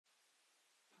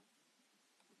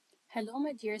Hello,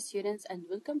 my dear students, and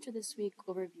welcome to this week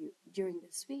overview. During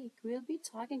this week, we'll be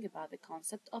talking about the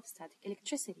concept of static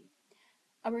electricity,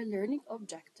 our learning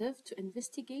objective to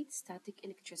investigate static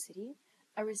electricity,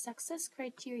 our success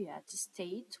criteria to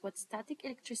state what static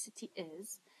electricity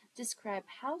is, describe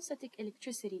how static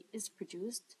electricity is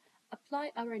produced,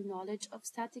 apply our knowledge of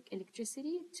static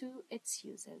electricity to its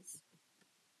uses.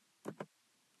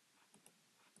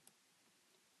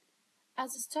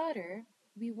 As a starter,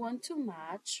 we want to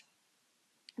match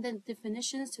the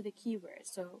definitions to the keywords.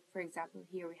 So, for example,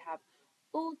 here we have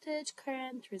voltage,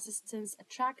 current, resistance,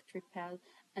 attract, repel,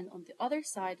 and on the other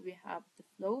side we have the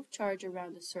flow of charge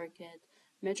around the circuit,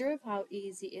 measure of how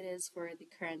easy it is for the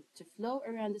current to flow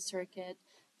around the circuit,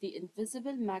 the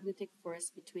invisible magnetic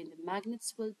force between the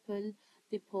magnets will pull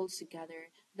the poles together,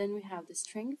 then we have the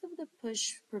strength of the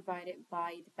push provided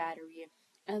by the battery,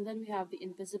 and then we have the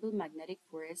invisible magnetic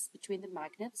force between the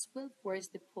magnets will force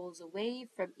the poles away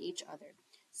from each other.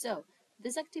 So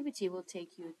this activity will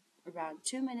take you around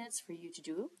 2 minutes for you to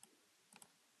do.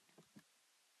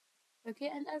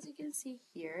 Okay, and as you can see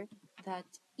here that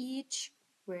each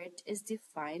word is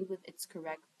defined with its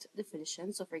correct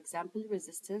definition. So for example,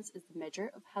 resistance is the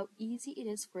measure of how easy it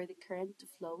is for the current to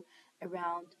flow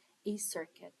around a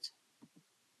circuit.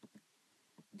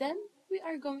 Then we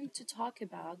are going to talk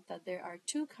about that there are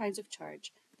two kinds of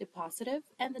charge, the positive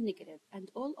and the negative, and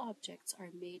all objects are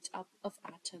made up of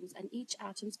atoms, and each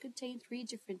atoms contain three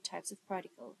different types of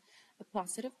particle. A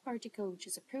positive particle, which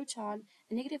is a proton,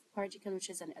 a negative particle,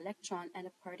 which is an electron, and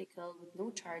a particle with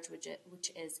no charge,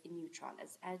 which is a neutron.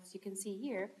 As you can see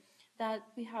here, that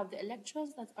we have the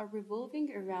electrons that are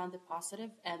revolving around the positive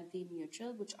and the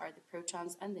neutral, which are the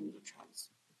protons and the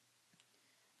neutrons.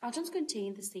 Atoms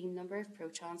contain the same number of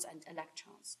protons and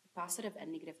electrons. The positive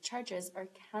and negative charges are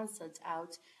cancelled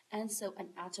out, and so an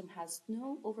atom has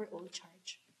no overall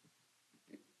charge.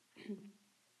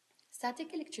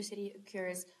 Static electricity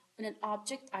occurs when an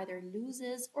object either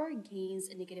loses or gains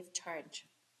a negative charge.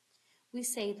 We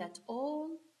say that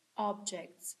all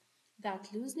objects that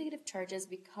lose negative charges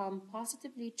become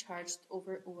positively charged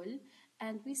overall,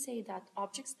 and we say that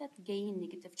objects that gain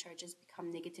negative charges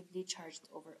become negatively charged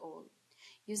overall.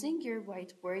 Using your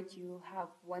whiteboard, you have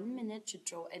 1 minute to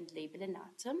draw and label an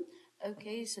atom.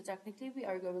 Okay, so technically we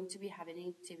are going to be having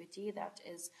an activity that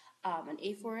is an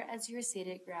A4 as your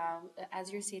stated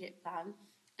plan,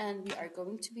 and we are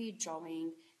going to be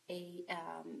drawing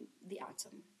the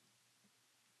atom.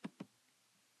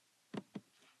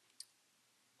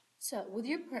 So with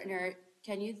your partner,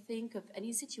 can you think of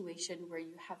any situation where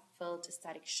you have felt a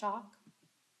static shock?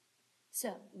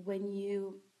 So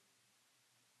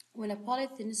when a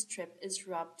polythene strip is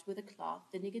rubbed with a cloth,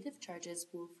 the negative charges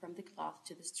move from the cloth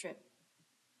to the strip.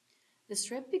 The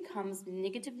strip becomes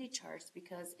negatively charged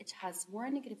because it has more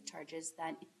negative charges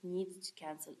than it needs to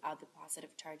cancel out the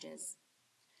positive charges.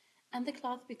 And the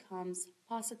cloth becomes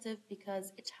positive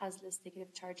because it has less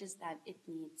negative charges than it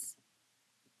needs.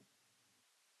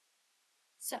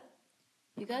 So,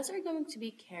 you guys are going to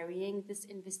be carrying this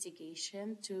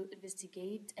investigation to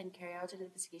investigate and carry out an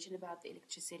investigation about the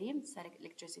electricity, static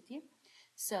electricity.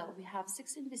 So we have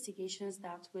 6 investigations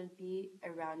that will be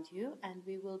around you, and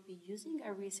we will be using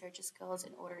our research skills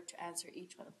in order to answer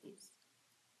each one of these.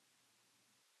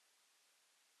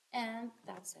 And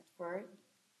that's it for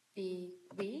the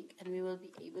week, and we will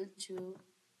be able to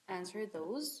answer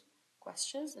those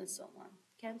questions and so on.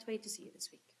 Can't wait to see you this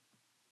week.